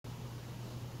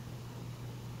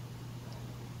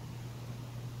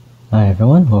Hi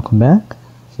everyone, welcome back.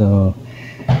 So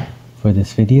for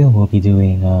this video we'll be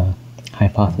doing a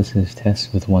hypothesis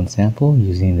test with one sample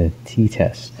using the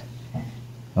t-test.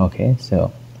 Okay,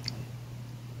 so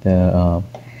the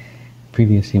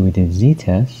previously we did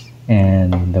z-test,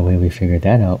 and the way we figured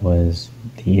that out was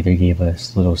they either gave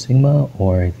us little sigma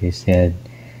or they said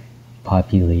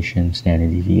population standard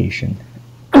deviation.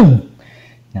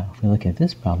 Now if we look at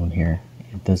this problem here,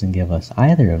 it doesn't give us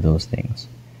either of those things.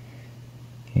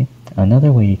 Okay.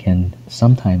 Another way you can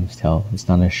sometimes tell, it's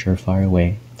not a surefire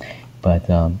way, but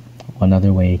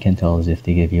another way you can tell is if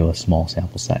they give you a small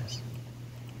sample size.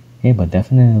 Okay, but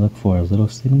definitely look for a little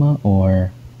sigma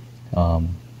or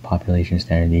population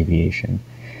standard deviation.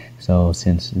 So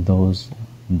since those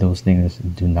things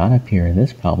do not appear in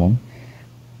this problem,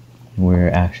 we're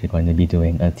actually going to be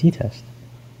doing a t-test.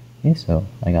 Okay, so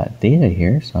I got data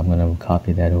here, so I'm going to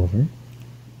copy that over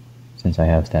since I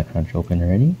have StatCrunch open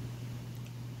already.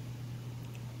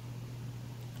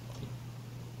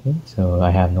 Okay, so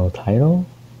I have no title.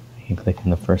 I can click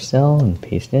in the first cell and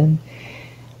paste in.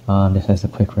 Just as a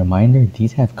quick reminder,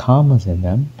 these have commas in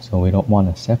them, so we don't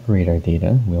want to separate our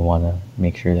data. We want to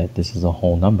make sure that this is a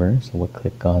whole number, so we'll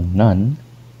click on none.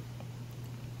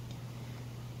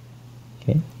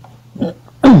 Okay.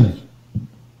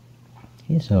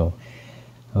 Okay, so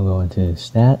I'll go into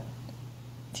stat,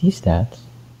 t-stats,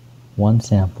 one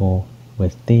sample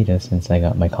with data, since I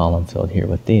got my column filled here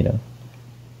with data.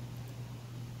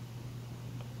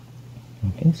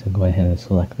 Okay, so go ahead and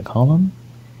select the column.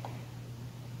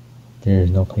 There's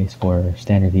no place for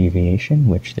standard deviation,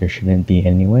 which there shouldn't be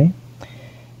anyway.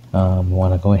 We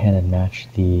want to go ahead and match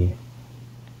the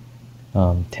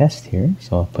test here,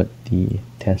 so I'll put the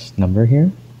test number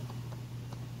here.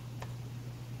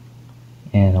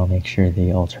 And I'll make sure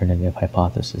the alternative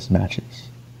hypothesis matches.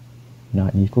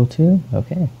 Not equal to,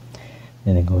 okay.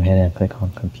 And then go ahead and click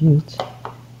on compute.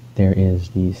 There is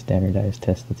the standardized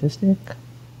test statistic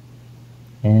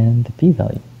and the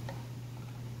p-value.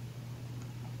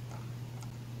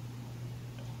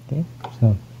 Okay,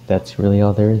 so that's really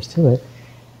all there is to it.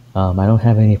 I don't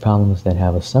have any problems that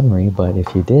have a summary, but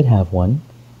if you did have one,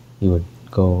 you would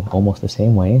go almost the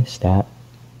same way, stat,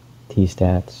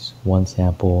 t-stats, one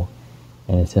sample,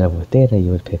 and instead of with data, you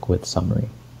would pick with summary.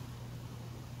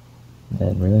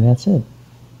 And really that's it.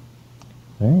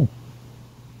 Alright.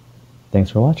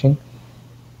 Thanks for watching.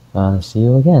 See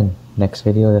you again. Next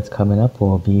video that's coming up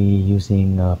will be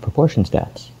using proportion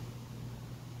stats.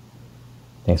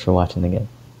 Thanks for watching again.